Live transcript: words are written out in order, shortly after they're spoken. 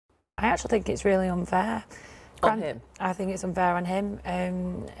I actually think it's really unfair. On him? I think it's unfair on him.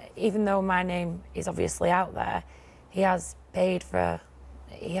 Even though my name is obviously out there, he has paid for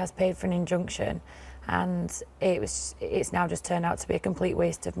an injunction, and it's now just turned out to be a complete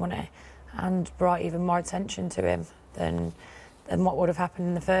waste of money, and brought even more attention to him than what would have happened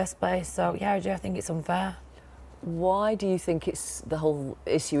in the first place. So yeah, I think it's unfair. Why do you think the whole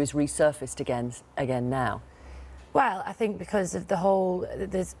issue is resurfaced again now? Well, I think because of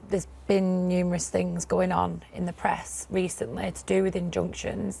there's been numerous things going on in the press recently to do with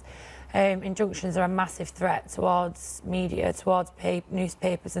injunctions. Injunctions are a massive threat towards media, towards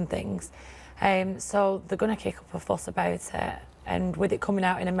newspapers and things. So they're going to kick up a fuss about it. And with it coming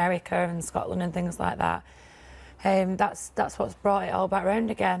out in America and Scotland and things like that, that's what's brought it all back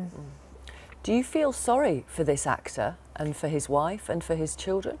round again. Do you feel sorry for this actor and for his wife and for his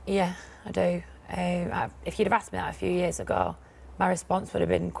children? Yeah, I do. If you'd have asked me that a few years ago, my response would have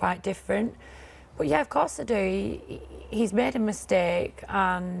been quite different. But yeah, of course I do. He's made a mistake,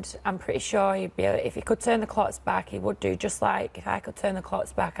 and I'm pretty sure he'd be able, if he could turn the clocks back, he would do, just like if I could turn the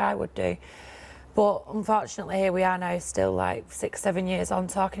clocks back, I would do. But unfortunately, here we are now, still like 6-7 years on,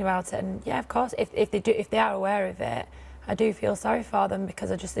 talking about it. And yeah, of course, if they are aware of it, I do feel sorry for them, because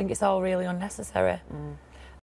I just think it's all really unnecessary.